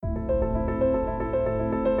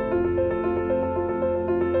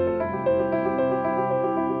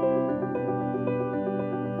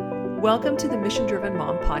Welcome to the Mission Driven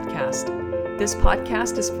Mom Podcast. This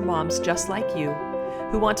podcast is for moms just like you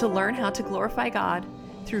who want to learn how to glorify God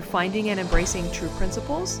through finding and embracing true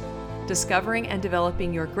principles, discovering and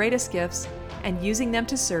developing your greatest gifts, and using them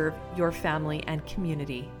to serve your family and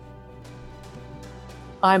community.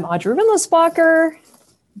 I'm Audrey Windlesbacher,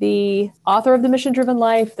 the author of The Mission Driven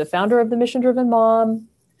Life, the founder of The Mission Driven Mom.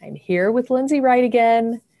 I'm here with Lindsay Wright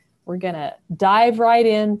again. We're going to dive right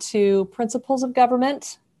into Principles of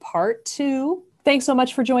Government, Part 2. Thanks so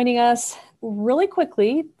much for joining us. Really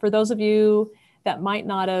quickly, for those of you that might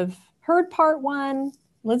not have heard Part 1,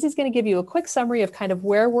 Lindsay's going to give you a quick summary of kind of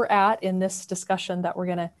where we're at in this discussion that we're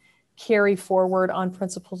going to carry forward on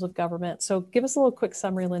Principles of Government. So give us a little quick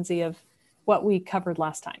summary, Lindsay, of what we covered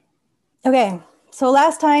last time. Okay, so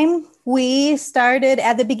last time we started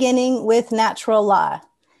at the beginning with natural law.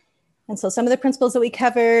 And so some of the principles that we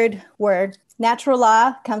covered were natural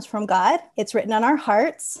law comes from God. It's written on our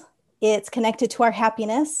hearts. It's connected to our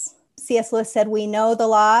happiness. C.S. Lewis said, we know the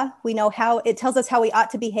law. We know how it tells us how we ought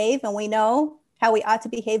to behave, and we know how we ought to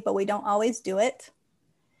behave, but we don't always do it.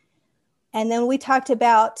 And then we talked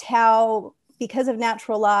about how, because of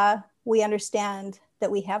natural law, we understand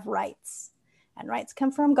that we have rights. And rights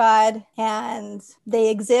come from God, and they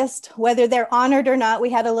exist, whether they're honored or not. We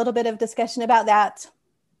had a little bit of discussion about that.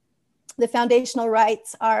 The foundational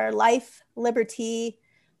rights are life, liberty,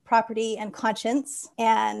 property, and conscience.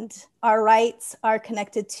 And our rights are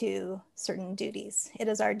connected to certain duties. It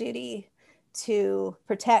is our duty to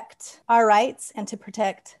protect our rights and to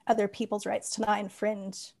protect other people's rights, to not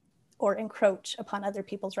infringe or encroach upon other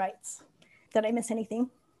people's rights. Did I miss anything?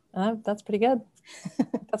 That's pretty good.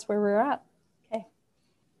 That's where we're at. Okay.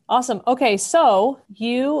 Awesome. Okay. So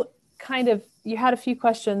you had a few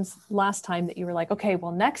questions last time that you were like, okay,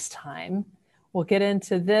 well, next time we'll get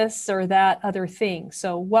into this or that other thing.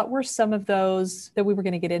 So what were some of those that we were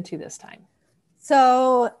going to get into this time?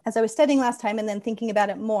 So as I was studying last time and then thinking about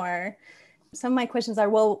it more, some of my questions are,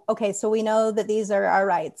 well, okay, so we know that these are our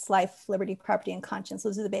rights, life, liberty, property, and conscience.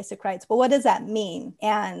 Those are the basic rights. But what does that mean?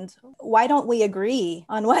 And why don't we agree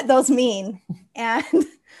on what those mean? And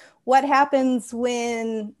what happens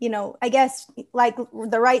when, I guess like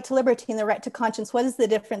the right to liberty and the right to conscience, what is the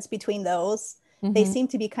difference between those? Mm-hmm. They seem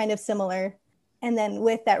to be kind of similar. And then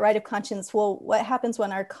with that right of conscience, well, what happens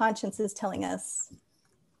when our conscience is telling us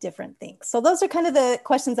different things? So those are kind of the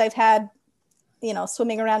questions I've had,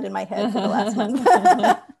 swimming around in my head for the last month.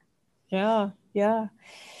 Yeah.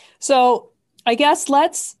 So I guess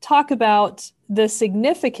let's talk about the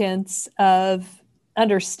significance of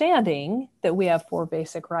understanding that we have four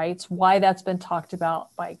basic rights, why that's been talked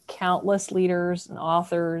about by countless leaders and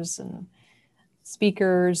authors and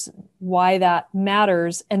speakers, why that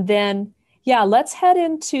matters. And then, let's head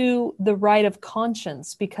into the right of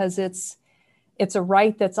conscience, because it's a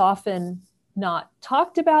right that's often not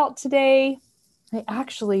talked about today. I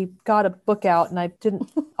actually got a book out and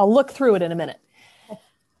I'll look through it in a minute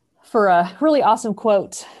for a really awesome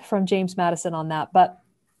quote from James Madison on that. But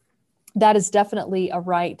that is definitely a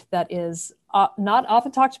right that is not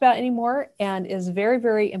often talked about anymore and is very,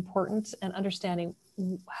 very important, and understanding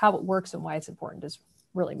how it works and why it's important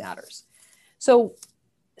really matters. So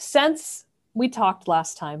since we talked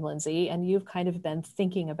last time, Lindsay, and you've kind of been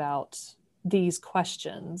thinking about these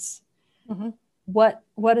questions, mm-hmm.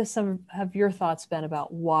 What is some of your thoughts been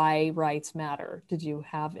about why rights matter? Did you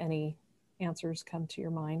have any answers come to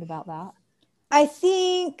your mind about that? I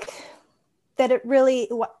think that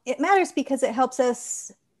it matters because it helps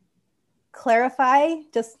us clarify,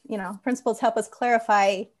 principles help us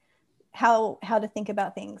clarify how to think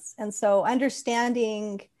about things. And so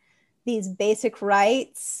understanding these basic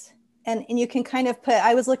rights, and you can kind of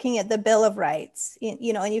I was looking at the Bill of Rights, and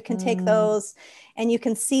you can take those and you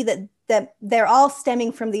can see that they're all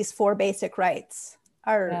stemming from these four basic rights.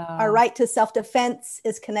 Our right to self-defense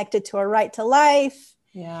is connected to our right to life.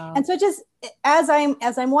 Yeah. And so just as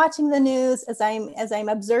I'm watching the news, as I'm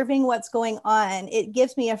observing what's going on, it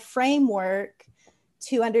gives me a framework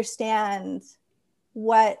to understand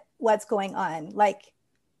what's going on. Like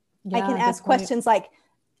I can ask questions like,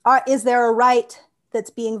 is there a right that's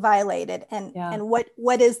being violated? And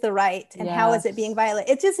what is the right? And how is it being violated?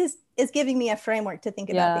 It just is giving me a framework to think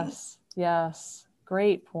about things. Yes.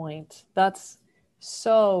 Great point. That's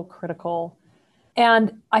so critical.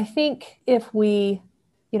 And I think if we,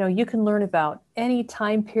 you can learn about any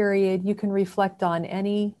time period, you can reflect on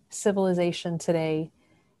any civilization today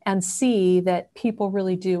and see that people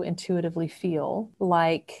really do intuitively feel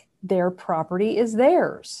like their property is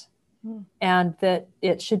theirs and that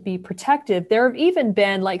it should be protected. There have even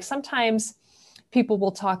been, sometimes people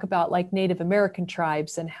will talk about Native American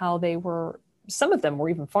tribes and how they were some of them were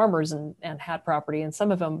even farmers and had property, and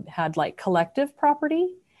some of them had like collective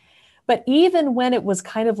property. But even when it was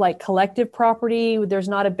kind of like collective property, there's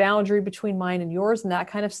not a boundary between mine and yours and that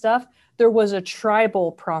kind of stuff, there was a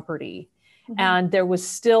tribal property. Mm-hmm. And there was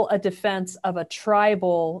still a defense of a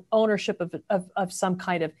tribal ownership of some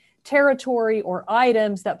kind of territory or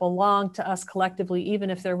items that belonged to us collectively, even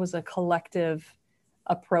if there was a collective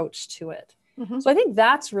approach to it. Mm-hmm. So I think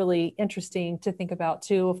that's really interesting to think about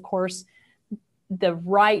too. Of course, the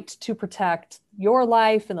right to protect your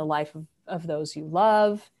life and the life of those you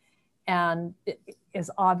love, and it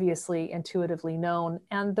is obviously intuitively known,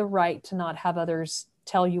 and the right to not have others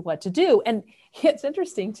tell you what to do. And it's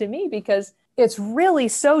interesting to me because it's really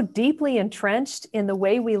so deeply entrenched in the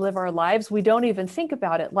way we live our lives. We don't even think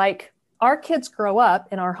about it. Like, our kids grow up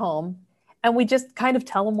in our home and we just kind of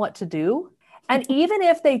tell them what to do. And even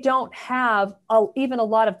if they don't have even a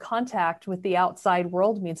lot of contact with the outside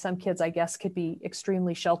world, I mean, some kids, I guess, could be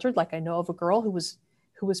extremely sheltered. Like, I know of a girl who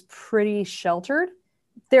was pretty sheltered.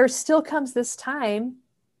 There still comes this time,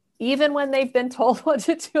 even when they've been told what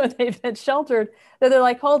to do and they've been sheltered, that they're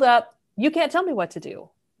like, hold up, you can't tell me what to do.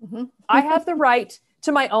 Mm-hmm. I have the right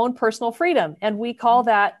to my own personal freedom. And we call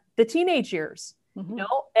that the teenage years. Mm-hmm. You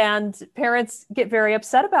know, and parents get very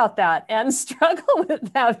upset about that and struggle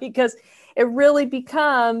with that, because it really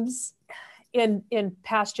becomes, in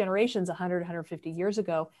past generations, 100, 150 years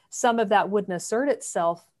ago, some of that wouldn't assert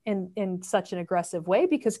itself in such an aggressive way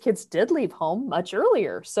because kids did leave home much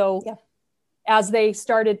earlier. So yeah. As they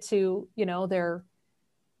started to, you know, their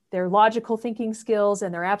logical thinking skills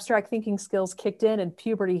and their abstract thinking skills kicked in and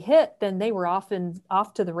puberty hit, then they were often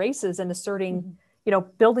off to the races and asserting, mm-hmm. you know,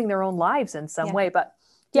 building their own lives in some way. But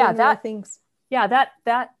yeah,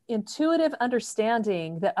 that intuitive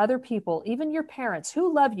understanding that other people, even your parents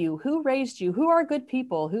who love you, who raised you, who are good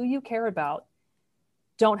people, who you care about,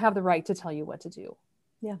 don't have the right to tell you what to do.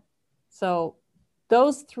 Yeah. So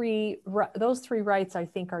those three rights, I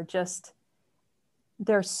think, are just,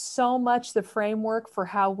 there's so much the framework for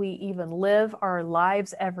how we even live our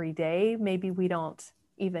lives every day. Maybe we don't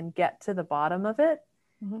even get to the bottom of it,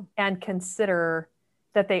 mm-hmm. and consider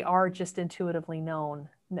that they are just intuitively known,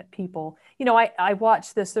 that people, you know, I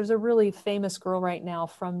watched this. There's a really famous girl right now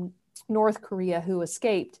from North Korea who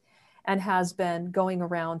escaped and has been going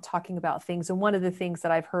around talking about things. And one of the things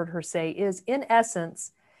that I've heard her say is, in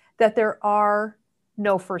essence, that there are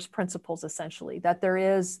no first principles, essentially, that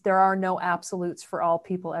there are no absolutes for all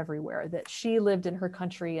people everywhere, that she lived in her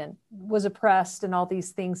country and was oppressed and all these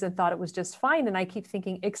things and thought it was just fine. And I keep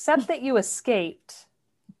thinking, except that you escaped.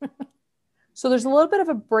 So there's a little bit of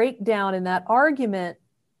a breakdown in that argument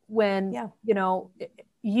when, you know,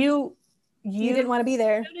 you didn't want to be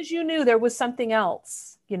there. As soon as you knew there was something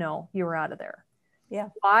else, you know, you were out of there. Yeah.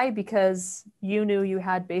 Why? Because you knew you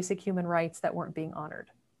had basic human rights that weren't being honored.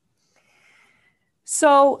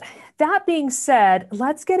 So that being said,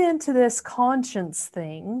 let's get into this conscience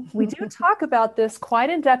thing. We do talk about this quite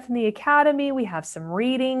in depth in the Academy. We have some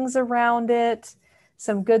readings around it,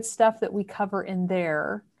 some good stuff that we cover in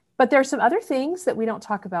there. But there's some other things that we don't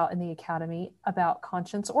talk about in the Academy about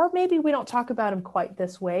conscience, or maybe we don't talk about them quite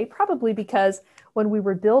this way, probably because when we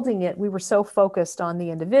were building it, we were so focused on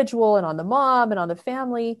the individual and on the mom and on the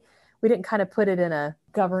family. We didn't kind of put it in a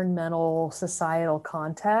governmental, societal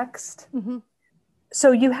context. Mm-hmm.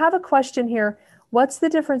 So you have a question here. What's the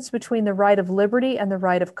difference between the right of liberty and the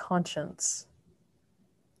right of conscience?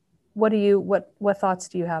 What thoughts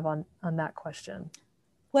do you have on that question?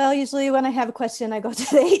 Well, usually when I have a question, I go to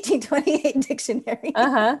the 1828 dictionary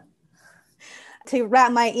to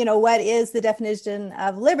wrap my, what is the definition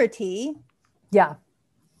of liberty? Yeah.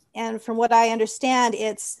 And from what I understand,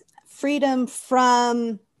 it's freedom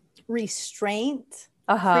from restraint,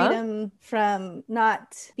 freedom from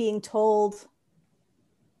not being told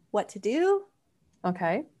what to do.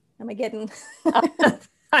 Okay. Am I getting...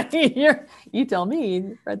 you tell me.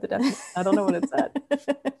 You read the definition. I don't know what it said.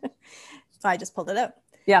 So I just pulled it up.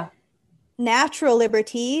 Yeah. Natural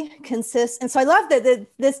liberty consists... And so I love that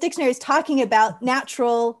this dictionary is talking about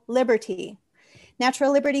natural liberty.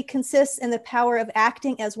 Natural liberty consists in the power of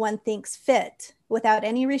acting as one thinks fit, without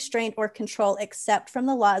any restraint or control except from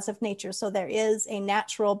the laws of nature. So there is a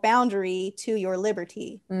natural boundary to your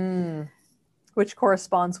liberty. Which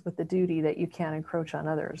corresponds with the duty that you can't encroach on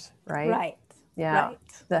others, right? Right. Yeah. Right.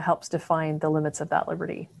 That helps define the limits of that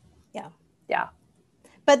liberty. Yeah. Yeah.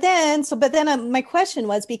 But then my question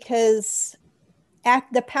was, because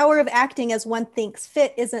the power of acting as one thinks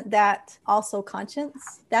fit, isn't that also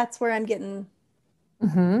conscience? That's where I'm getting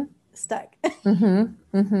stuck.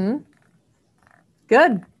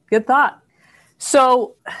 Good thought.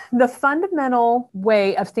 So the fundamental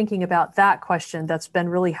way of thinking about that question that's been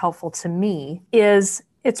really helpful to me is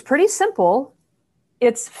it's pretty simple.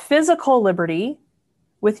 It's physical liberty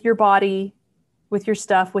with your body, with your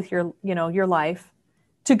stuff, with your, your life,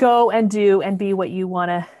 to go and do and be what you want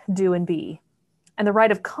to do and be. And the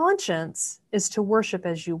right of conscience is to worship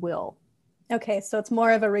as you will. Okay, so it's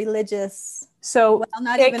more of a religious. So well,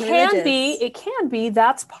 not even religious. It can be,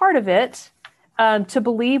 that's part of it, to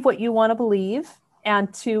believe what you want to believe.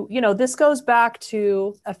 And to, this goes back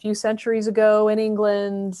to a few centuries ago in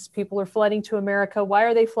England. People are flooding to America. Why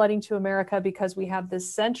are they flooding to America? Because we have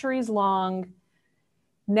this centuries long,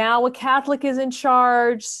 now a Catholic is in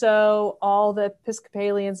charge. So all the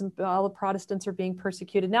Episcopalians and all the Protestants are being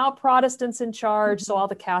persecuted. Now a Protestant's in charge. So all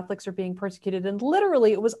the Catholics are being persecuted. And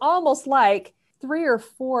literally it was almost like 3 or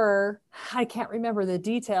 4, I can't remember the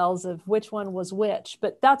details of which one was which,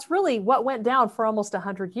 but that's really what went down for almost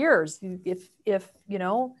 100 years. If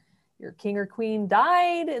your king or queen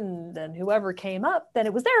died and then whoever came up, then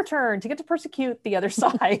it was their turn to get to persecute the other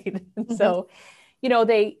side. And so,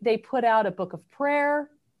 they put out a book of prayer,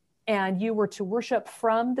 and you were to worship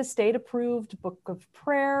from the state-approved book of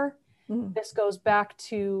prayer. This goes back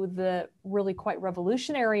to the really quite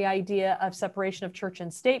revolutionary idea of separation of church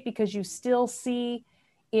and state, because you still see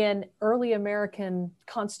in early American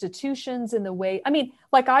constitutions in the way,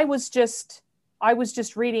 I was just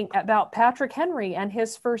reading about Patrick Henry and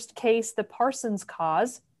his first case, the Parsons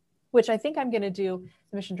cause, which I think I'm going to do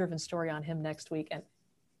the mission-driven story on him next week. And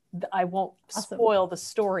I won't spoil the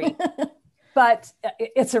story, but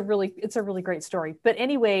it's a really great story. But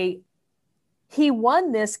anyway, he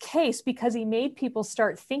won this case because he made people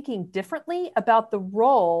start thinking differently about the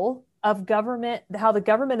role of government, how the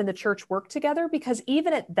government and the church work together. Because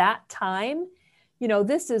even at that time,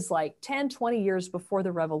 this is like 10, 20 years before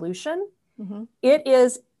the revolution, it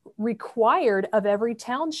is required of every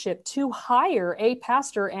township to hire a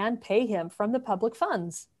pastor and pay him from the public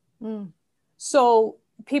funds. So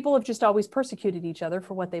people have just always persecuted each other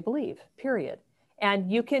for what they believe, period. And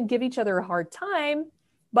you can give each other a hard time,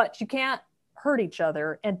 but you can't hurt each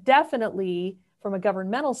other. And definitely from a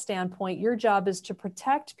governmental standpoint, your job is to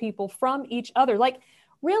protect people from each other.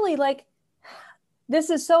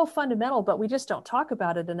 This is so fundamental, but we just don't talk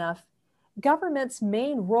about it enough. Government's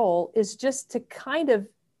main role is just to kind of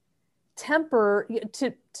temper,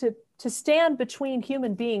 to stand between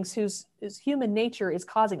human beings whose human nature is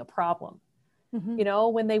causing a problem.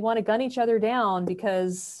 When they want to gun each other down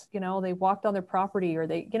because, they walked on their property, or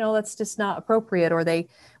they, that's just not appropriate, or they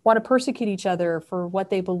want to persecute each other for what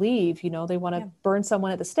they believe, they want to burn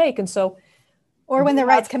someone at the stake. And so, or when their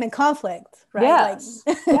rights come in conflict, right?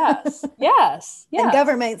 Yes, yes. And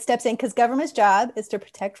government steps in, because government's job is to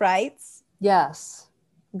protect rights. Yes,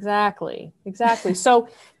 exactly. So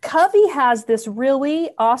Covey has this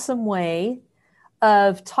really awesome way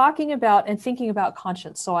of talking about and thinking about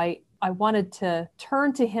conscience. So I wanted to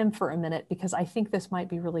turn to him for a minute, because I think this might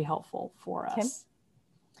be really helpful for us. Okay.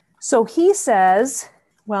 So he says,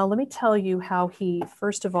 well, let me tell you how he,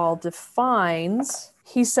 first of all, defines.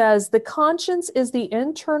 He says, the conscience is the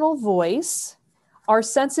internal voice, our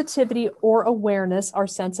sensitivity or awareness, our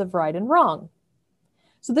sense of right and wrong.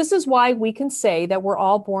 So this is why we can say that we're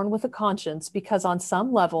all born with a conscience, because on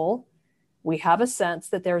some level, we have a sense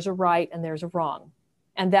that there's a right and there's a wrong,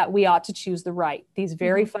 and that we ought to choose the right. These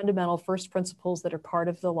very fundamental first principles that are part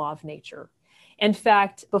of the law of nature. In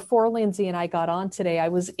fact, before Lindsay and I got on today, I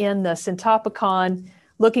was in the Syntopicon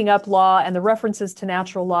looking up law and the references to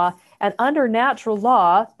natural law. And under natural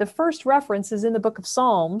law, the first reference is in the book of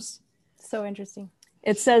Psalms. So interesting.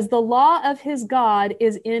 It says, the law of his God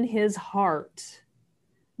is in his heart.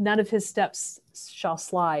 None of his steps shall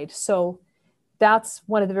slide. So that's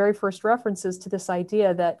one of the very first references to this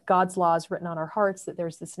idea that God's law is written on our hearts, that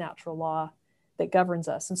there's this natural law that governs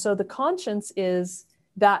us. And so the conscience is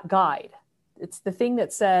that guide. It's the thing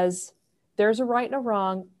that says there's a right and a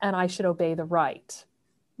wrong, and I should obey the right.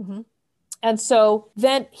 And so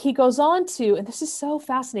then he goes on to, and this is so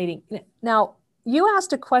fascinating. Now, you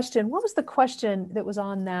asked a question. What was the question that was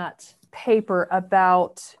on that paper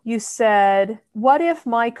about, you said, what if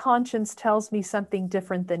my conscience tells me something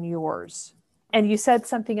different than yours? And you said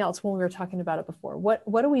something else when we were talking about it before. What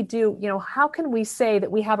do we do? How can we say that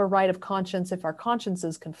we have a right of conscience if our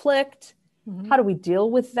consciences conflict? How do we deal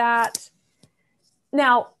with that?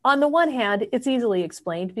 Now, on the one hand, it's easily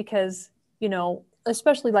explained because,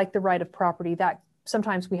 especially like the right of property, that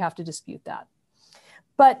sometimes we have to dispute that.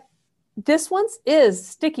 But this one is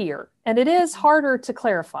stickier, and it is harder to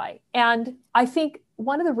clarify. And I think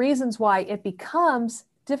one of the reasons why it becomes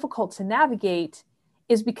difficult to navigate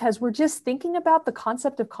is because we're just thinking about the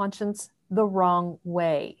concept of conscience the wrong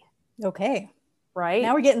way. Okay. Right?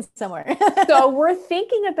 Now we're getting somewhere. So we're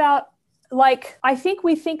thinking about, like, I think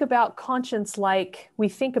we think about conscience like we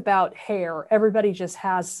think about hair. Everybody just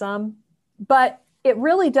has some, but it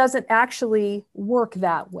really doesn't actually work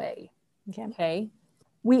that way. Okay.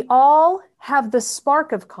 We all have the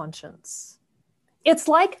spark of conscience. It's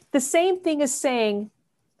like the same thing as saying,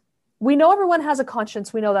 we know everyone has a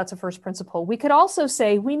conscience. We know that's a first principle. We could also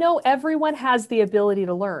say, we know everyone has the ability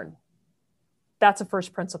to learn. That's a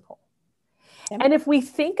first principle. Yep. And if we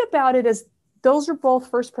think about it as those are both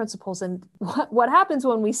first principles, and what happens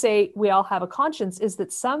when we say we all have a conscience is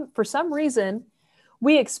that for some reason,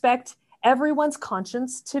 we expect everyone's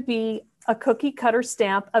conscience to be a cookie cutter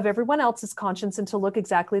stamp of everyone else's conscience and to look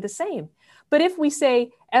exactly the same. But if we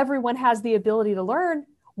say everyone has the ability to learn,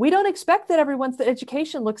 we don't expect that everyone's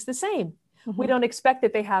education looks the same. Mm-hmm. We don't expect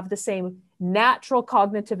that they have the same natural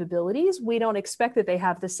cognitive abilities. We don't expect that they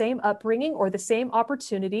have the same upbringing or the same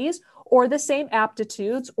opportunities or the same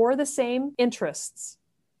aptitudes or the same interests.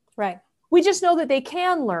 Right. We just know that they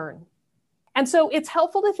can learn. And so it's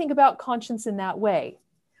helpful to think about conscience in that way.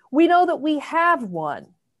 We know that we have one.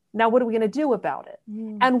 Now, what are we going to do about it?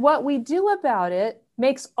 And what we do about it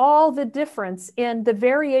makes all the difference in the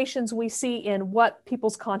variations we see in what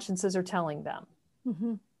people's consciences are telling them.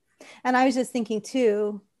 Mm-hmm. And I was just thinking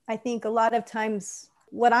too, I think a lot of times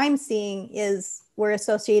what I'm seeing is we're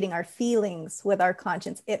associating our feelings with our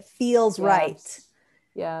conscience. It feels right.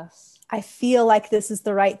 Yes. I feel like this is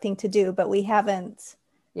the right thing to do, but we haven't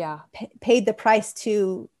paid the price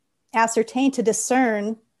to ascertain, to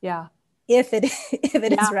discern if it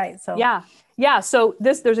is right. So So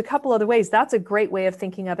there's a couple other ways. That's a great way of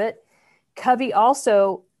thinking of it. Covey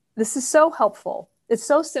also, this is so helpful. It's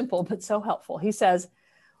so simple, but so helpful. He says,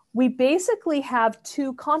 we basically have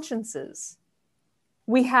two consciences.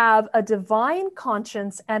 We have a divine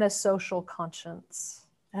conscience and a social conscience.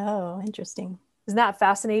 Oh, interesting. Isn't that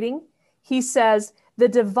fascinating? He says, the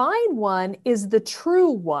divine one is the true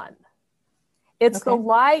one. It's the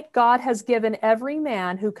light God has given every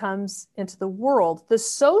man who comes into the world. The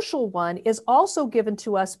social one is also given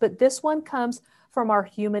to us, but this one comes from our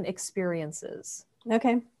human experiences.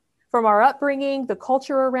 Okay. From our upbringing, the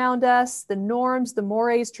culture around us, the norms, the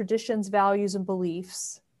mores, traditions, values, and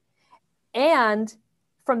beliefs, and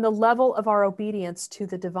from the level of our obedience to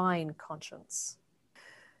the divine conscience.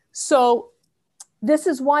 So this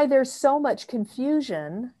is why there's so much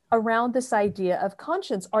confusion around this idea of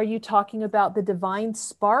conscience. Are you talking about the divine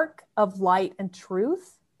spark of light and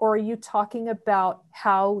truth, or are you talking about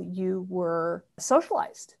how you were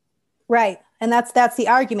socialized? Right. And that's the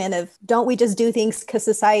argument of, don't we just do things because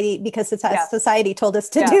society told us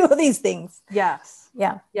to do these things? Yes.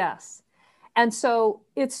 Yeah. Yes. And so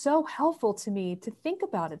it's so helpful to me to think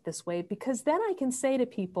about it this way, because then I can say to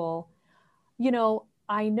people,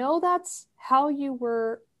 I know that's how you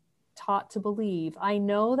were taught to believe. I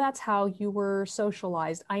know that's how you were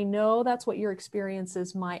socialized. I know that's what your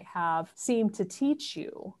experiences might have seemed to teach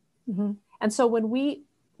you. Mm-hmm. And so when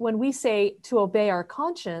we say to obey our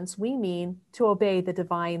conscience, we mean to obey the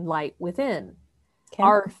divine light within,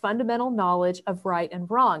 our fundamental knowledge of right and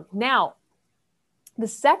wrong. Now, the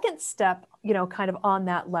second step, kind of on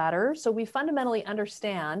that ladder, so we fundamentally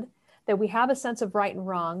understand that we have a sense of right and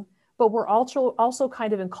wrong, but we're also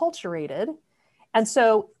kind of enculturated. And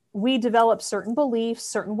so we develop certain beliefs,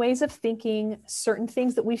 certain ways of thinking, certain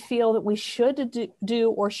things that we feel that we should do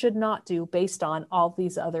or should not do based on all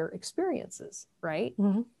these other experiences, right?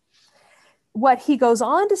 Mm-hmm. What he goes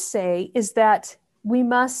on to say is that we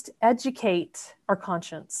must educate our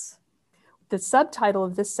conscience. The subtitle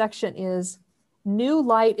of this section is New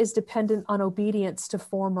Light is Dependent on Obedience to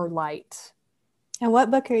Former Light. And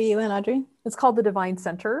what book are you in, Audrey? It's called The Divine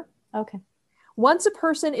Center. Okay. Once a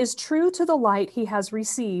person is true to the light he has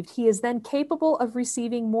received, he is then capable of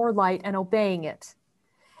receiving more light and obeying it.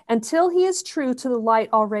 Until he is true to the light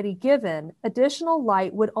already given, additional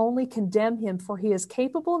light would only condemn him, for he is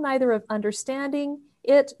capable neither of understanding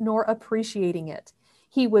it nor appreciating it.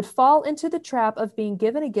 He would fall into the trap of being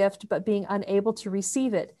given a gift but being unable to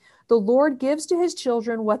receive it. The Lord gives to his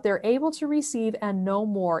children what they're able to receive and no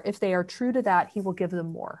more. If they are true to that, he will give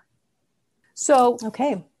them more. So,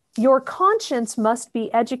 your conscience must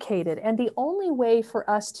be educated. And the only way for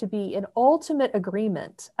us to be in ultimate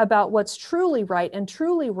agreement about what's truly right and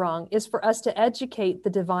truly wrong is for us to educate the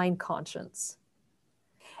divine conscience.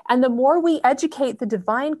 And the more we educate the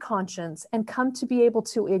divine conscience and come to be able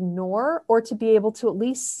to ignore or to be able to at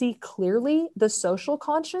least see clearly the social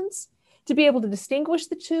conscience, to be able to distinguish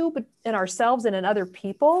the two in ourselves and in other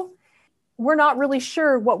people, we're not really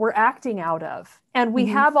sure what we're acting out of. And we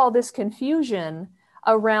have all this confusion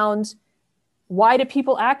around, why do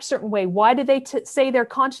people act a certain way? Why do they say their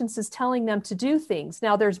conscience is telling them to do things?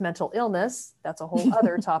 Now there's mental illness. That's a whole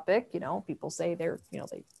other topic. You know, people say they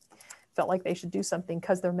felt like they should do something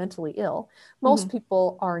because they're mentally ill. Most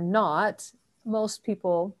people are not. Most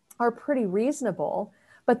people are pretty reasonable,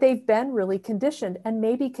 but they've been really conditioned, and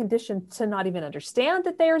maybe conditioned to not even understand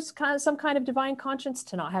that there's some kind of divine conscience,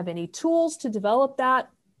 to not have any tools to develop that,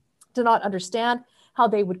 to not understand how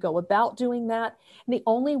they would go about doing that. And the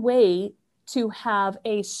only way to have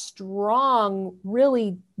a strong,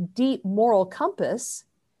 really deep moral compass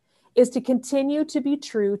is to continue to be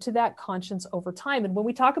true to that conscience over time. And when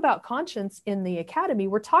we talk about conscience in the academy,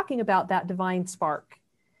 we're talking about that divine spark.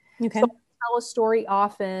 Okay. So I tell a story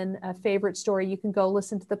often, a favorite story. You can go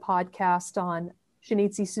listen to the podcast on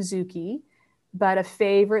Shinichi Suzuki, but a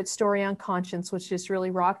favorite story on conscience, which just really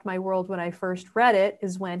rocked my world when I first read it,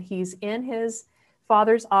 is when he's in his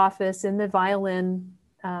father's office in the violin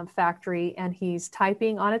factory, and he's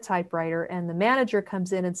typing on a typewriter, and the manager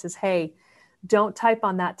comes in and says, "Hey, don't type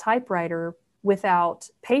on that typewriter without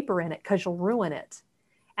paper in it because you'll ruin it."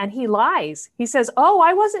 And he lies. He says, "Oh,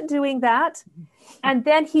 I wasn't doing that." And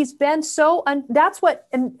then he's been so, that's what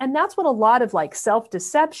a lot of like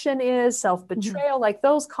self-deception is, self-betrayal, like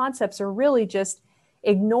those concepts are really just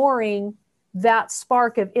ignoring that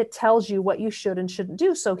spark of, it tells you what you should and shouldn't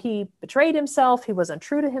do. So he betrayed himself. He wasn't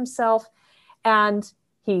true to himself. And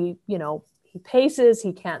he paces,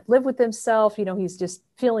 he can't live with himself. He's just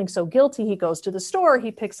feeling so guilty. He goes to the store,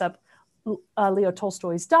 he picks up Leo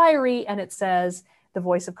Tolstoy's diary, and it says, "The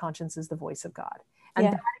voice of conscience is the voice of God." And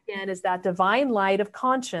that again is that divine light of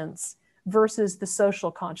conscience versus the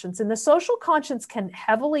social conscience. And the social conscience can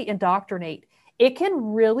heavily indoctrinate. It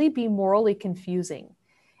can really be morally confusing.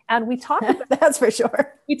 And we talk about that's for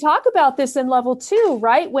sure. We talk about this in level 2,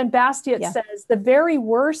 right? When Bastiat says the very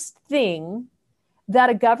worst thing that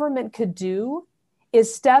a government could do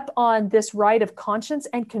is step on this right of conscience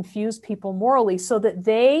and confuse people morally so that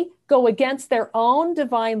they go against their own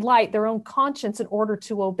divine light, their own conscience, in order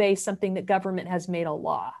to obey something that government has made a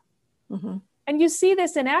law. And you see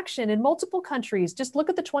this in action in multiple countries. Just look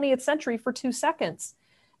at the 20th century for 2 seconds.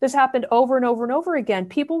 This happened over and over and over again.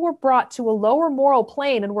 People were brought to a lower moral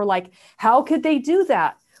plane and were like, how could they do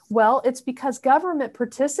that? Well, it's because government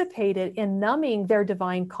participated in numbing their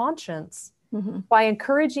divine conscience by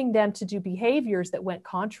encouraging them to do behaviors that went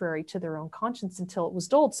contrary to their own conscience until it was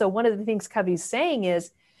dulled. So one of the things Covey's saying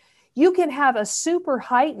is, you can have a super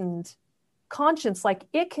heightened conscience, like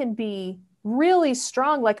it can be really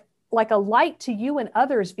strong, like a light to you and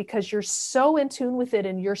others, because you're so in tune with it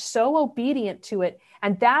and you're so obedient to it.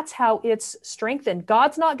 And that's how it's strengthened.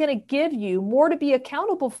 God's not going to give you more to be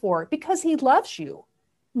accountable for because he loves you.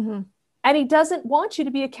 And he doesn't want you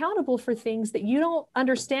to be accountable for things that you don't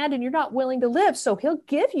understand and you're not willing to live. So he'll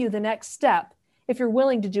give you the next step if you're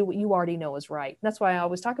willing to do what you already know is right. And that's why I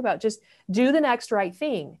always talk about just do the next right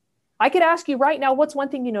thing. I could ask you right now, what's one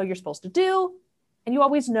thing you know you're supposed to do? And you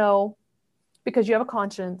always know because you have a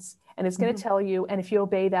conscience and it's going to tell you. And if you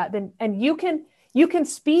obey that, then, and you can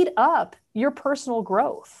speed up your personal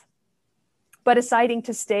growth by deciding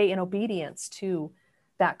to stay in obedience to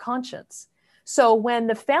that conscience. So when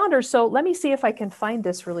the founder, so let me see if I can find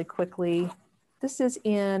this really quickly. This is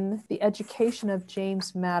in The Education of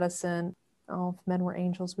James Madison. Oh, if men were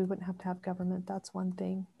angels, we wouldn't have to have government. That's one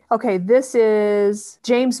thing. Okay, this is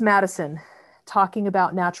James Madison talking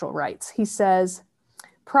about natural rights. He says,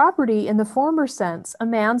 property in the former sense, a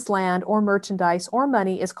man's land or merchandise or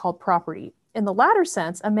money is called property. In the latter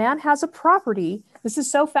sense, a man has a property. This is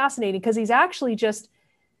so fascinating because he's actually just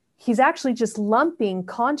lumping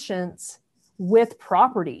conscience with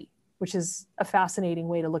property, which is a fascinating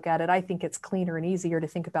way to look at it. I think it's cleaner and easier to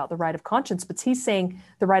think about the right of conscience, but he's saying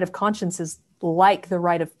the right of conscience is like the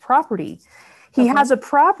right of property. He has a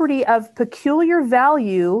property of peculiar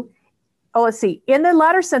value. Oh, let's see. In the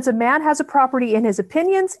latter sense, a man has a property in his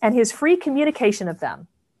opinions and his free communication of them.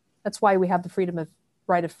 That's why we have the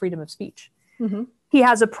right of freedom of speech. He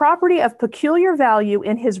has a property of peculiar value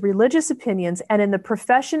in his religious opinions and in the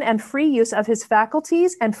profession and free use of his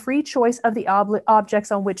faculties and free choice of the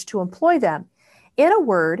objects on which to employ them. In a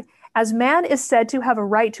word, as man is said to have a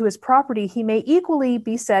right to his property, he may equally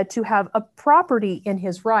be said to have a property in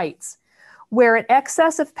his rights. Where an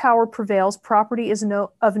excess of power prevails, property is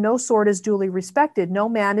of no sort is duly respected. No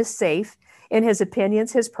man is safe in his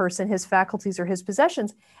opinions, his person, his faculties, or his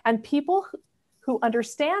possessions. And people who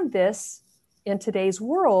understand this in today's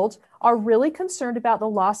world are really concerned about the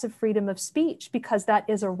loss of freedom of speech because that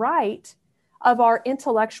is a right of our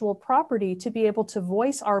intellectual property to be able to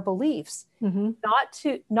voice our beliefs,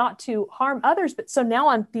 not to harm others. But so now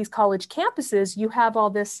on these college campuses, you have all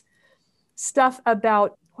this stuff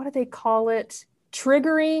about, what do they call it?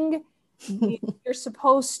 Triggering. You're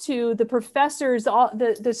supposed to, the professors,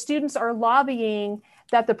 the students are lobbying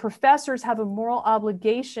that the professors have a moral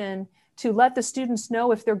obligation to let the students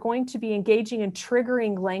know if they're going to be engaging in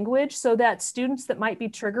triggering language, so that students that might be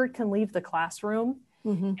triggered can leave the classroom.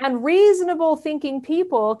 And reasonable thinking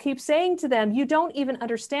people keep saying to them, you don't even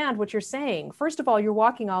understand what you're saying. First of all, you're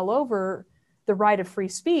walking all over the right of free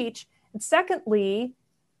speech. And secondly,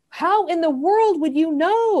 how in the world would you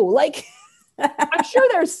know? Like, I'm sure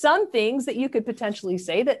there's some things that you could potentially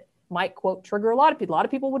say that might, quote, trigger a lot of people. A lot of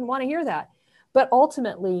people wouldn't want to hear that. But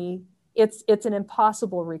ultimately, it's an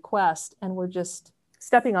impossible request, and we're just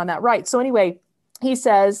stepping on that right. So anyway, he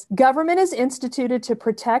says, government is instituted to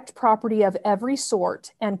protect property of every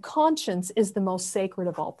sort, and conscience is the most sacred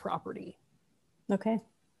of all property. Okay,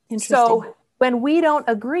 interesting. So when we don't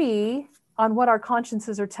agree on what our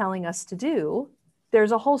consciences are telling us to do,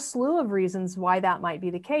 there's a whole slew of reasons why that might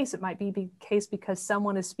be the case. It might be the case because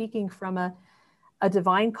someone is speaking from a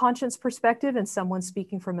divine conscience perspective and someone's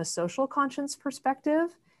speaking from a social conscience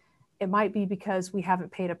perspective. It might be because we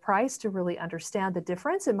haven't paid a price to really understand the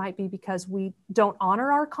difference. It might be because we don't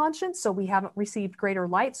honor our conscience, so we haven't received greater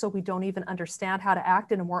light, so we don't even understand how to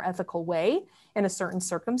act in a more ethical way in a certain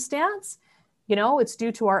circumstance. You know, it's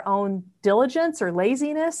due to our own diligence or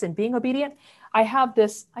laziness and being obedient. I have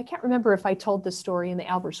this, I can't remember if I told this story in the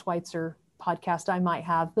Albert Schweitzer podcast, I might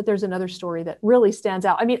have, but there's another story that really stands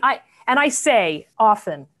out. I mean, I say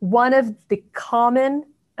often, one of the common,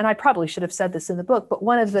 and I probably should have said this in the book, but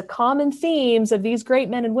one of the common themes of these great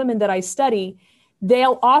men and women that I study,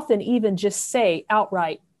 they'll often even just say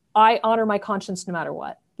outright, I honor my conscience no matter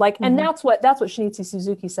what. Like, and that's what Shinichi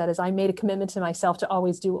Suzuki said, is I made a commitment to myself to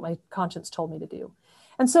always do what my conscience told me to do.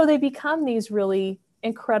 And so they become these really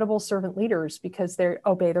incredible servant leaders because they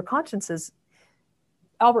obey their consciences.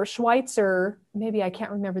 Albert Schweitzer, maybe I can't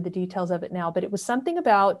remember the details of it now, but it was something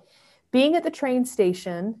about being at the train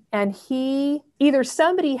station, and either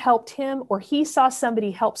somebody helped him or he saw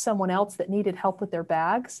somebody help someone else that needed help with their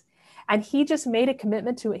bags. And he just made a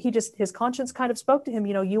commitment to it. His conscience kind of spoke to him,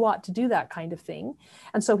 you know, you ought to do that kind of thing.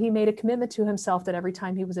 And so he made a commitment to himself that every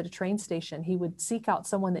time he was at a train station, he would seek out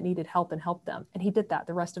someone that needed help and help them. And he did that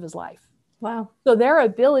the rest of his life. Wow. So their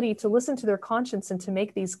ability to listen to their conscience and to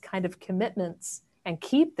make these kind of commitments and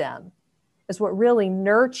keep them is what really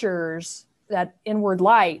nurtures that inward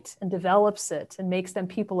light and develops it and makes them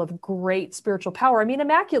people of great spiritual power. I mean,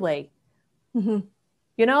 Immaculate, you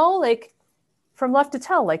know, like from Left to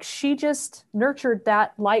Tell, like she just nurtured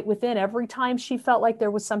that light within. Every time she felt like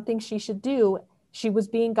there was something she should do, she was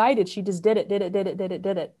being guided. She just did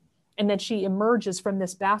it. And then she emerges from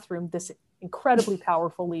this bathroom, this incredibly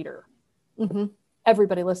powerful leader.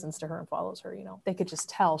 Everybody listens to her and follows her, you know, they could just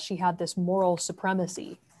tell she had this moral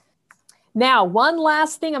supremacy. Now, one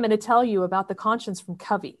last thing I'm going to tell you about the conscience from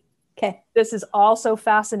Covey. Okay. This is also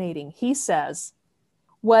fascinating. He says,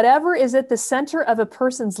 whatever is at the center of a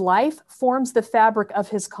person's life forms the fabric of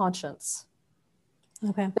his conscience.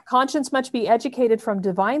 Okay. The conscience must be educated from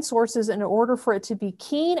divine sources in order for it to be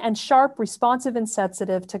keen and sharp, responsive and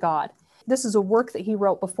sensitive to God. This is a work that he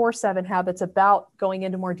wrote before Seven Habits about going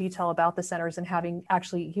into more detail about the centers and having,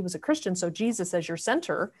 actually, he was a Christian, so Jesus as your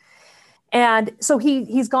center. And so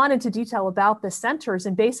he's gone into detail about the centers.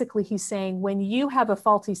 And basically he's saying, when you have a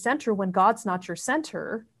faulty center, when God's not your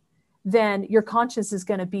center, then your conscience is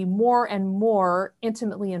going to be more and more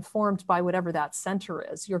intimately informed by whatever that center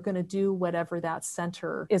is. You're going to do whatever that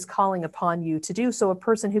center is calling upon you to do. So a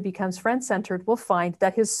person who becomes friend-centered will find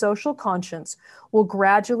that his social conscience will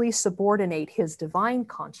gradually subordinate his divine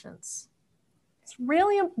conscience. It's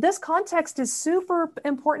really, this context is super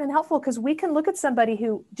important and helpful because we can look at somebody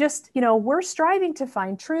who just, you know, we're striving to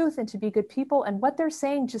find truth and to be good people. And what they're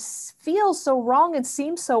saying just feels so wrong and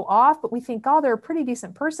seems so off, but we think, oh, they're a pretty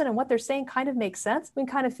decent person. And what they're saying kind of makes sense. We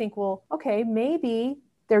can kind of think, well, okay, maybe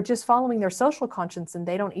they're just following their social conscience and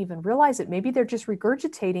they don't even realize it. Maybe they're just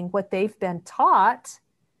regurgitating what they've been taught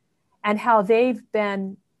and how they've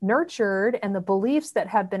been nurtured and the beliefs that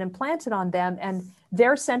have been implanted on them, and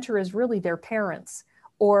their center is really their parents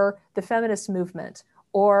or the feminist movement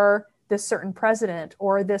or this certain president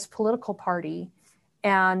or this political party.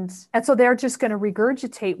 And so they're just going to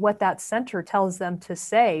regurgitate what that center tells them to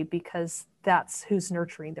say because that's who's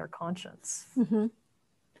nurturing their conscience.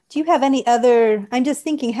 Do you have any other, I'm just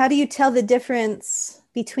thinking, how do you tell the difference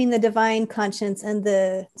between the divine conscience and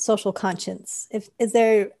the social conscience? Is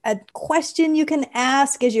there a question you can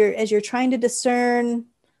ask as you're trying to discern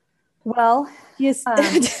Well, Yes.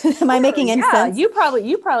 Am I making any sense? you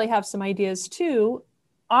probably have some ideas too.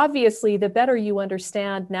 Obviously, the better you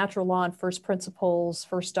understand natural law and first principles,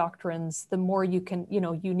 first doctrines, the more you can,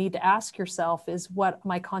 you need to ask yourself, is what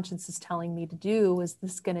my conscience is telling me to do, is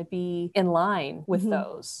this going to be in line with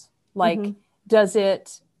those? Like, does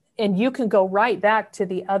it, and you can go right back to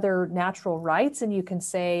the other natural rights and you can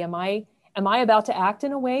say, am I about to act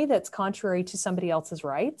in a way that's contrary to somebody else's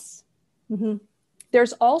rights?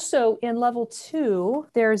 There's also in level 2,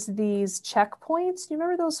 there's these checkpoints. Do you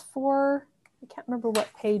remember those 4? I can't remember what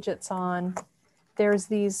page it's on. There's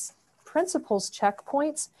these principles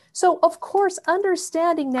checkpoints. So of course,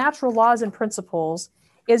 understanding natural laws and principles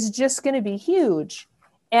is just going to be huge.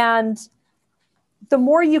 And the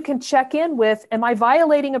more you can check in with, am I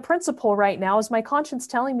violating a principle right now? Is my conscience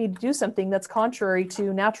telling me to do something that's contrary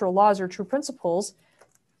to natural laws or true principles?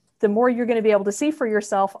 The more you're going to be able to see for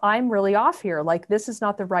yourself, I'm really off here. Like, this is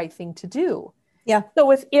not the right thing to do. Yeah.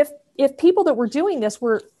 So if people that were doing this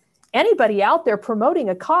were, anybody out there promoting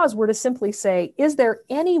a cause were to simply say, is there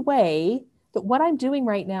any way that what I'm doing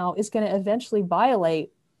right now is going to eventually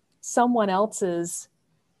violate someone else's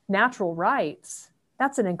natural rights?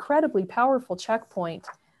 That's an incredibly powerful checkpoint.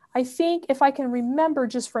 I think if I can remember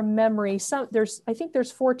just from memory, I think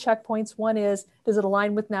there's 4 checkpoints. One is, does it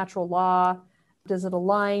align with natural law? Does it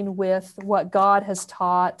align with what God has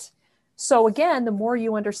taught? So again, the more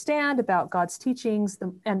you understand about God's teachings,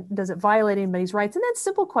 and does it violate anybody's rights? And then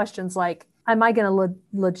simple questions like, am I going to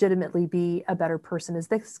legitimately be a better person? Is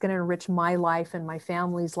this going to enrich my life and my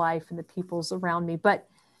family's life and the people's around me? But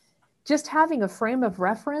just having a frame of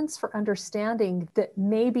reference for understanding that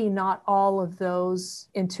maybe not all of those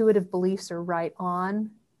intuitive beliefs are right on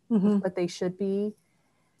what they should be.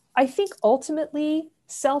 I think ultimately,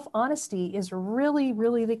 self-honesty is really,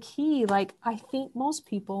 really the key. Like, I think most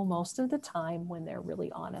people, most of the time, when they're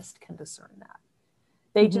really honest, can discern that.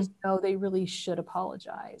 They just know they really should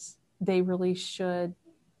apologize. They really should,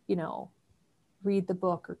 read the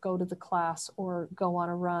book or go to the class or go on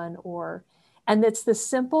a run, and it's the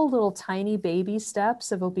simple little tiny baby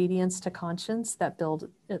steps of obedience to conscience that build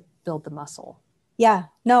the muscle. Yeah,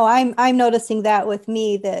 no, I'm noticing that with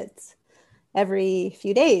me, that every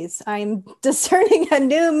few days I'm discerning a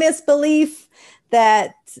new misbelief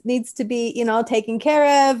that needs to be, taken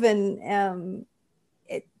care of. And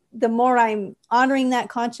the more I'm honoring that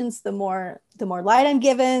conscience, the more light I'm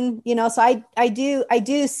given, so I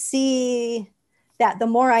do see that the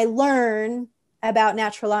more I learn about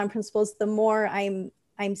natural law and principles, the more I'm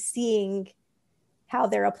seeing how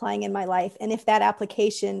they're applying in my life, and if that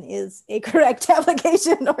application is a correct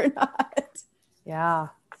application or not.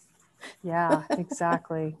 Yeah,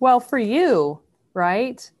 exactly. Well, for you,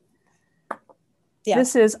 right? Yeah.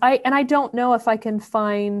 This is, I don't know if I can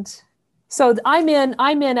find, so I'm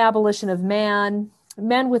in Abolition of Man,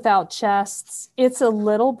 Men Without Chests. It's a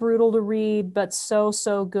little brutal to read, but so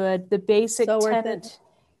good. The basic tenet.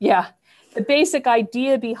 Yeah. The basic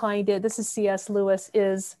idea behind it, this is C.S. Lewis,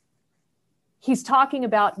 is he's talking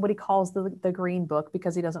about what he calls the Green Book,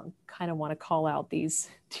 because he doesn't kind of want to call out these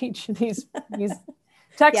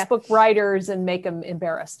textbook writers and make them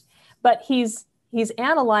embarrassed. But he's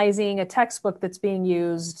analyzing a textbook that's being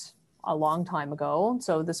used a long time ago.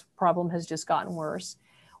 So this problem has just gotten worse,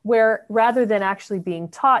 where rather than actually being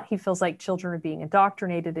taught, he feels like children are being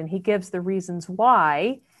indoctrinated. And he gives the reasons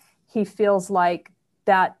why he feels like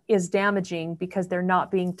that is damaging, because they're not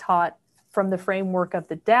being taught from the framework of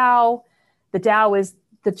the Tao. The Tao is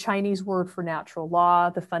the Chinese word for natural law,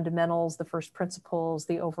 the fundamentals, the first principles,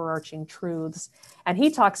 the overarching truths. And he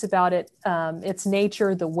talks about it, its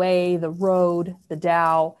nature, the way, the road, the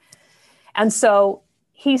Tao. And so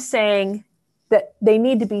he's saying that they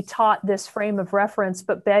need to be taught this frame of reference,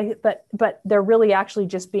 but they're really actually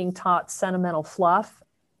just being taught sentimental fluff.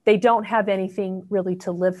 They don't have anything really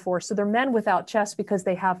to live for. So they're men without chest because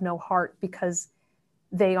they have no heart, because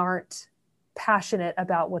they aren't passionate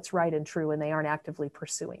about what's right and true, and they aren't actively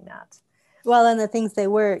pursuing that. Well, and the things they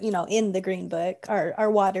were, in the Green Book are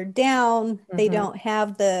watered down. They don't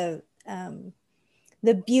have the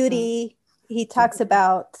beauty. He talks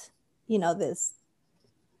about, this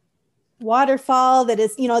waterfall that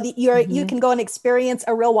is, you can go and experience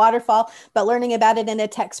a real waterfall, but learning about it in a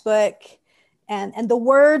textbook, and the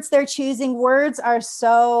words they're choosing, we're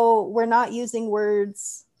not using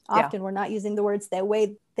words. Often we're not using the words the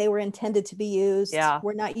way they were intended to be used.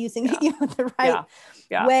 We're not using the right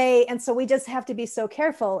way. And so we just have to be so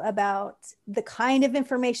careful about the kind of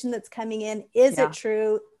information that's coming in. Is it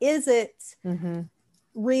true? Is it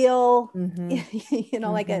real?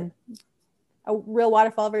 Like a real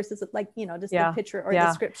waterfall versus like, just a picture or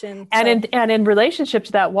description. And in relationship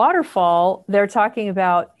to that waterfall, they're talking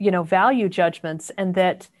about, value judgments, and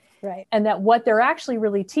that right. And that what they're actually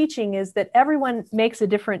really teaching is that everyone makes a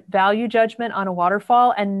different value judgment on a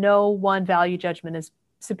waterfall, and no one value judgment is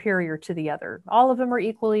superior to the other. All of them are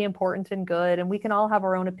equally important and good, and we can all have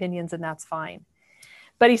our own opinions, and that's fine.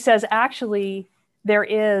 But he says, actually, there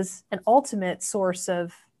is an ultimate source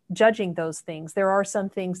of judging those things. There are some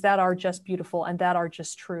things that are just beautiful and that are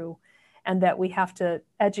just true, and that we have to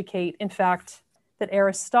educate. In fact, that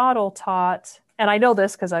Aristotle taught, and I know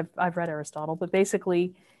this because I've read Aristotle, but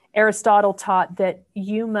basically Aristotle taught that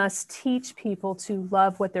you must teach people to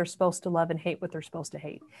love what they're supposed to love and hate what they're supposed to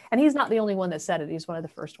hate. And he's not the only one that said it. He's one of the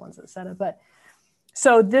first ones that said it. But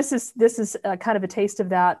so this is kind of a taste of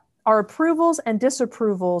that. Our approvals and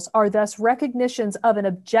disapprovals are thus recognitions of an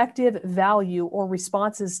objective value or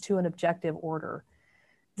responses to an objective order.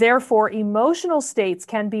 Therefore, emotional states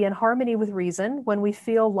can be in harmony with reason when we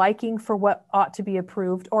feel liking for what ought to be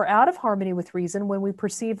approved, or out of harmony with reason when we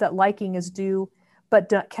perceive that liking is due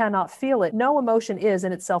but cannot feel it. No emotion is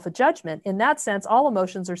in itself a judgment. In that sense, all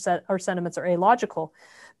emotions or sentiments are illogical,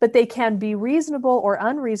 but they can be reasonable or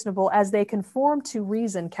unreasonable as they conform to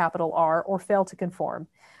reason, capital R, or fail to conform.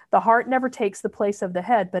 The heart never takes the place of the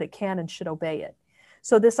head, but it can and should obey it.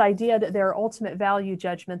 So this idea that there are ultimate value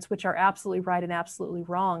judgments, which are absolutely right and absolutely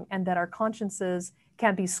wrong, and that our consciences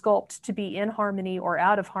can be sculpted to be in harmony or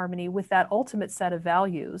out of harmony with that ultimate set of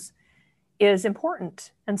values, is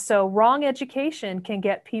important. And so wrong education can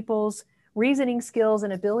get people's reasoning skills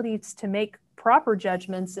and abilities to make proper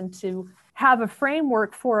judgments and to have a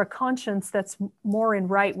framework for a conscience that's more in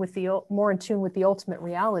tune with the ultimate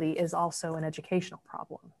reality, is also an educational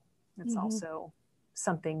problem. It's also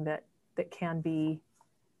something that can be,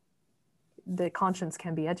 the conscience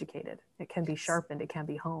can be educated. It can be sharpened, it can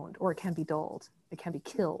be honed, or it can be dulled, it can be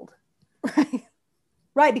killed. Right.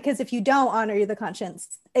 Right, because if you don't honor the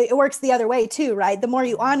conscience, it works the other way too, right? The more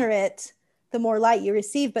you honor it, the more light you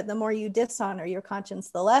receive, but the more you dishonor your conscience,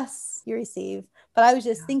 the less you receive. But I was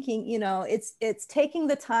just thinking, it's taking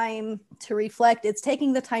the time to reflect. It's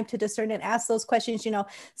taking the time to discern and ask those questions.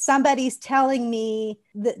 Somebody's telling me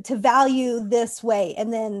to value this way,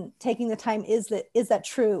 and then taking the time, is that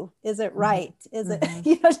true? Is it right? Is it,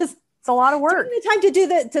 just it's a lot of work. Taking the time to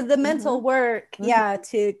do the mental work,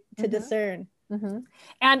 to discern. Mm-hmm.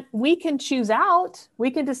 And we can choose out, we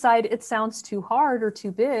can decide it sounds too hard or too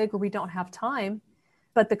big, or we don't have time.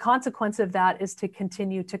 But the consequence of that is to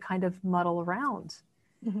continue to kind of muddle around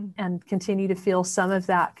and continue to feel some of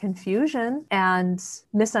that confusion and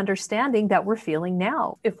misunderstanding that we're feeling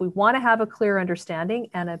now. If we want to have a clear understanding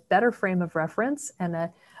and a better frame of reference and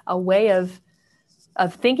a way of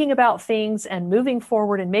thinking about things and moving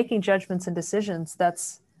forward and making judgments and decisions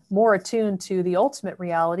that's more attuned to the ultimate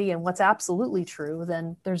reality and what's absolutely true,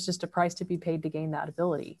 then there's just a price to be paid to gain that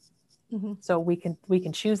ability. So we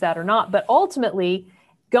can choose that or not. But ultimately,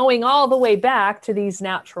 going all the way back to these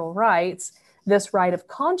natural rights, this right of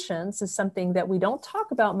conscience is something that we don't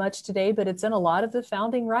talk about much today, but it's in a lot of the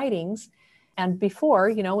founding writings. And before,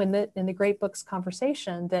 in the Great Books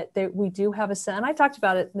conversation, that we do have and I talked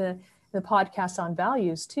about it in the podcast on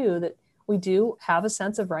values too, that we do have a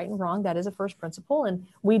sense of right and wrong. That is a first principle. And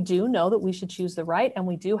we do know that we should choose the right. And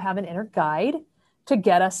we do have an inner guide to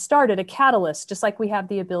get us started, a catalyst, just like we have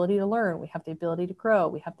the ability to learn. We have the ability to grow.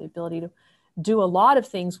 We have the ability to do a lot of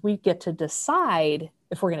things. We get to decide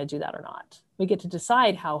if we're going to do that or not. We get to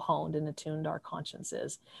decide how honed and attuned our conscience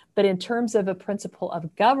is. But in terms of a principle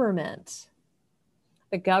of government,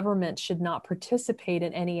 the government should not participate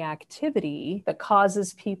in any activity that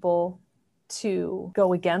causes people to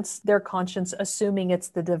go against their conscience, assuming it's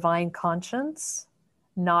the divine conscience,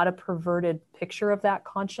 not a perverted picture of that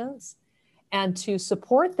conscience, and to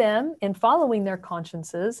support them in following their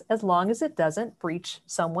consciences as long as it doesn't breach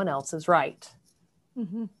someone else's right.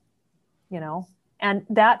 And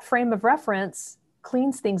that frame of reference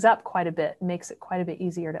cleans things up quite a bit and makes it quite a bit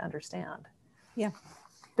easier to understand. Yeah.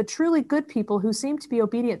 But truly good people who seem to be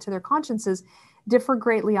obedient to their consciences differ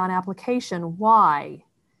greatly on application. Why?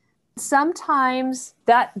 Sometimes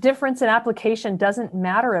that difference in application doesn't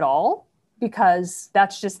matter at all because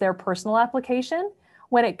that's just their personal application.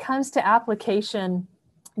 When it comes to application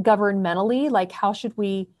governmentally, like how should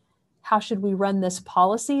we run this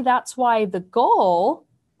policy? That's why the goal,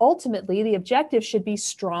 ultimately, the objective should be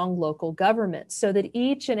strong local government so that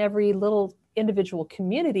each and every little individual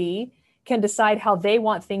community can decide how they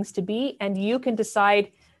want things to be. And you can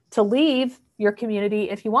decide to leave your community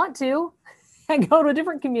if you want to and go to a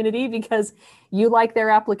different community because you like their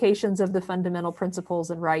applications of the fundamental principles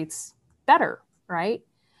and rights better, right?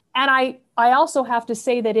 I also have to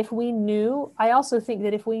say that I also think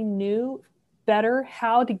that if we knew better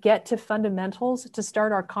how to get to fundamentals, to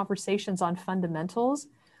start our conversations on fundamentals,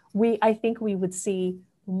 I think we would see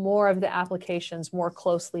more of the applications more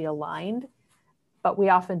closely aligned, but we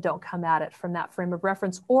often don't come at it from that frame of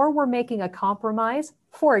reference, or we're making a compromise.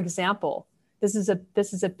 For example, this is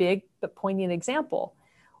a big but poignant example.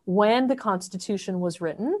 When the Constitution was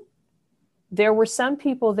written, there were some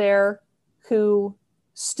people there who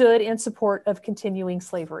stood in support of continuing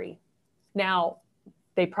slavery. Now,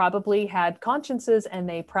 they probably had consciences and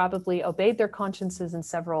they probably obeyed their consciences in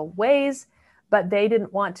several ways, but they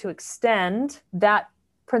didn't want to extend that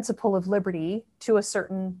principle of liberty to a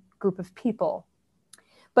certain group of people.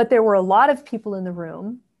 But there were a lot of people in the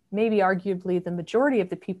room, maybe arguably the majority of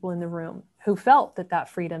the people in the room, who felt that that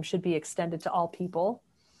freedom should be extended to all people.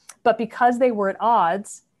 But because they were at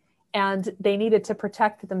odds and they needed to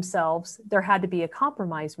protect themselves, there had to be a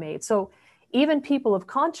compromise made. So even people of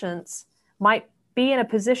conscience might be in a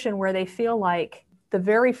position where they feel like the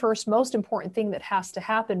very first most important thing that has to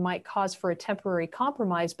happen might cause for a temporary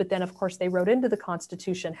compromise. But then, of course, they wrote into the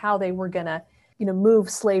Constitution how they were going to, move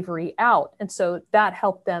slavery out. And so that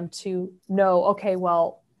helped them to know, okay,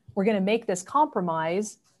 well, we're going to make this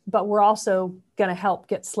compromise, but we're also going to help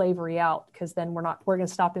get slavery out, because then we're going to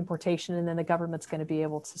stop importation, and then the government's going to be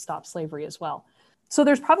able to stop slavery as well. So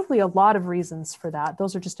there's probably a lot of reasons for that.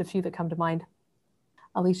 Those are just a few that come to mind.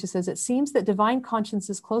 Alicia says, it seems that divine conscience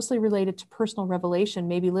is closely related to personal revelation.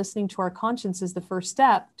 Maybe listening to our conscience is the first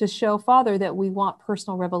step to show Father that we want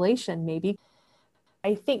personal revelation, maybe.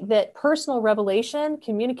 I think that personal revelation,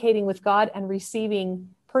 communicating with God and receiving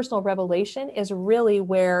personal revelation, is really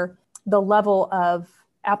where the level of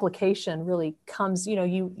application really comes.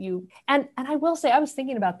 And I will say, I was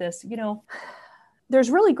thinking about this, there's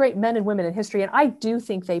really great men and women in history, and I do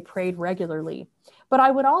think they prayed regularly. But I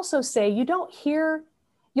would also say you'll hear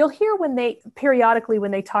when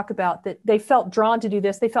they talk about that they felt drawn to do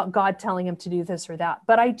this, they felt God telling them to do this or that.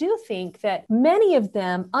 But I do think that many of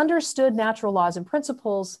them understood natural laws and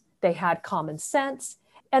principles. They had common sense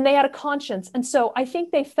and they had a conscience. And so I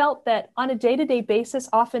think they felt that on a day-to-day basis,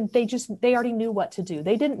 often they already knew what to do.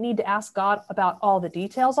 They didn't need to ask God about all the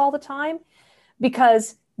details all the time,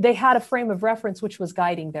 because they had a frame of reference which was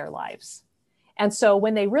guiding their lives. And so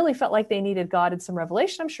when they really felt like they needed God and some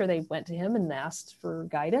revelation, I'm sure they went to him and asked for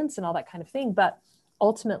guidance and all that kind of thing. But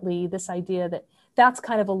ultimately, this idea that that's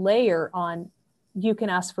kind of a layer on, you can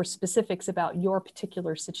ask for specifics about your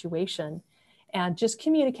particular situation and just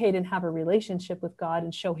communicate and have a relationship with God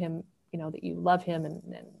and show him, that you love him and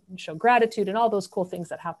show gratitude and all those cool things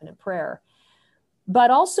that happen in prayer. But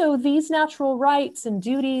also these natural rights and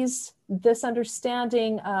duties, this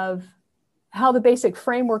understanding of how the basic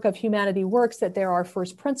framework of humanity works, that there are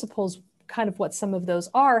first principles, kind of what some of those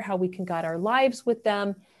are, how we can guide our lives with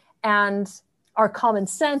them, and our common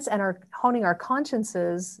sense and our honing our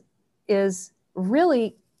consciences is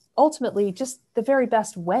really ultimately just the very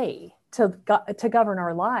best way to govern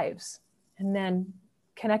our lives. And then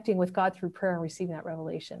connecting with God through prayer and receiving that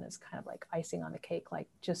revelation is kind of like icing on the cake, like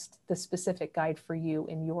just the specific guide for you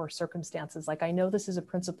in your circumstances. Like, I know this is a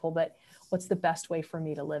principle, but what's the best way for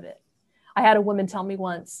me to live it? I had a woman tell me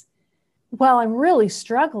once, well, I'm really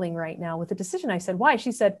struggling right now with the decision. I said, why?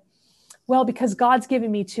 She said, well, because God's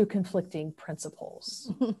given me two conflicting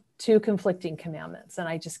principles, two conflicting commandments, and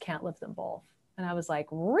I just can't live them both. And I was like,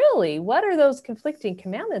 really? What are those conflicting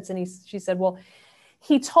commandments? And she said, well,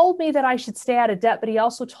 he told me that I should stay out of debt, but he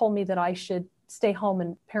also told me that I should stay home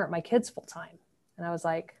and parent my kids full time. And I was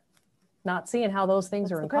like, not seeing how those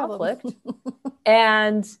things are in conflict.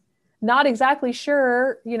 And not exactly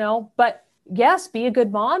sure, but yes, be a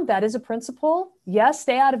good mom. That is a principle. Yes,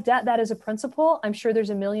 stay out of debt. That is a principle. I'm sure there's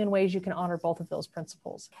a million ways you can honor both of those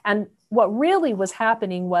principles. And what really was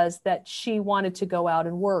happening was that she wanted to go out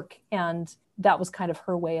and work. And that was kind of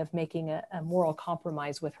her way of making a moral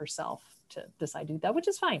compromise with herself to decide to do that, which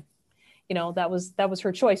is fine. That was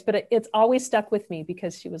her choice, but it's always stuck with me,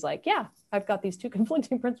 because she was like, yeah, I've got these two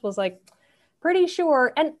conflicting principles. Like, pretty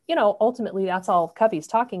sure. And, ultimately that's all Covey's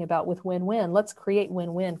talking about with win-win. Let's create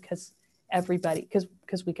win-win because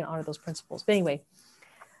we can honor those principles. But anyway,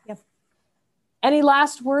 yeah. Any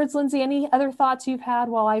last words, Lindsay? Any other thoughts you've had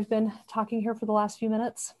while I've been talking here for the last few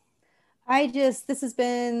minutes? This has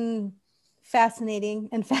been fascinating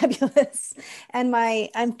and fabulous. And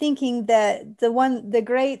I'm thinking that the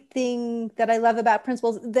great thing that I love about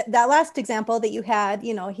principles, that last example that you had,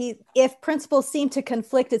 if principles seem to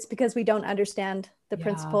conflict, it's because we don't understand the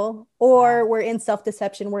principle, or we're in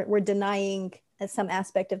self-deception, we're denying some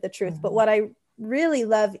aspect of the truth. Mm-hmm. But what I really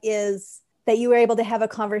love is that you were able to have a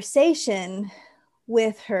conversation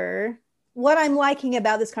with her. What I'm liking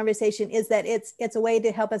about this conversation is that it's a way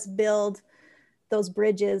to help us build those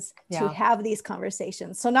bridges to have these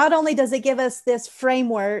conversations. So not only does it give us this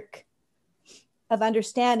framework of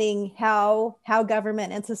understanding how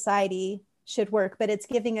government and society should work, but it's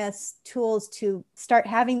giving us tools to start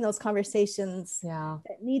having those conversations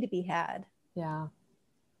that need to be had. Yeah.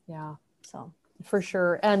 So for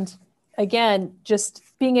sure. And again, just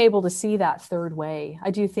being able to see that third way.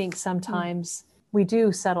 I do think sometimes we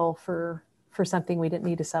do settle for something we didn't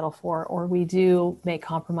need to settle for, or we do make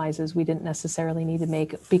compromises we didn't necessarily need to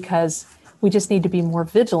make, because we just need to be more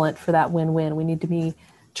vigilant for that win-win. We need to be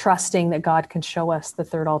trusting that God can show us the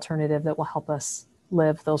third alternative that will help us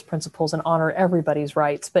live those principles and honor everybody's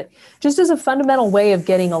rights. But just as a fundamental way of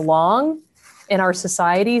getting along in our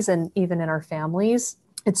societies and even in our families,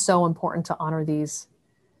 it's so important to honor these.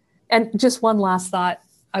 And just one last thought,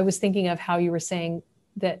 I was thinking of how you were saying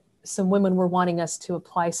that some women were wanting us to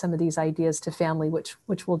apply some of these ideas to family, which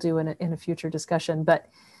we'll do in a future discussion. But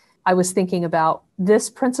I was thinking about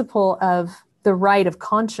this principle of the right of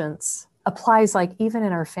conscience applies like even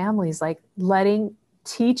in our families, like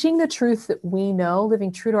teaching the truth that we know,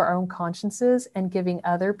 living true to our own consciences, and giving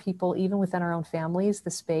other people, even within our own families,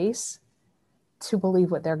 the space to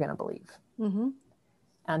believe what they're going to believe. Mm-hmm.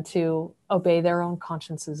 And to obey their own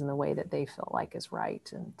consciences in the way that they feel like is right,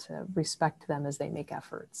 and to respect them as they make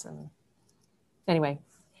efforts. And anyway,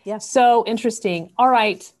 so interesting. All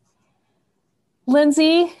right,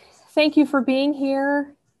 Lindsay, thank you for being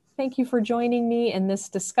here. Thank you for joining me in this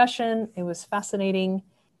discussion. It was fascinating.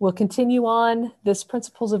 We'll continue on this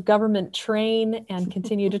Principles of Government train and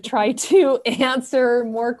continue to try to answer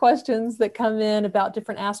more questions that come in about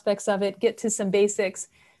different aspects of it, get to some basics.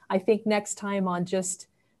 I think next time on just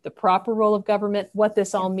the proper role of government, what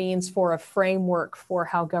this all means for a framework for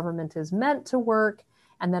how government is meant to work.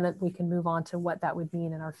 And then we can move on to what that would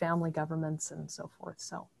mean in our family governments and so forth.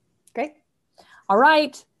 So great. All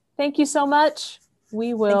right. Thank you so much.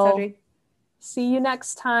 We will see you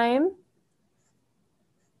next time.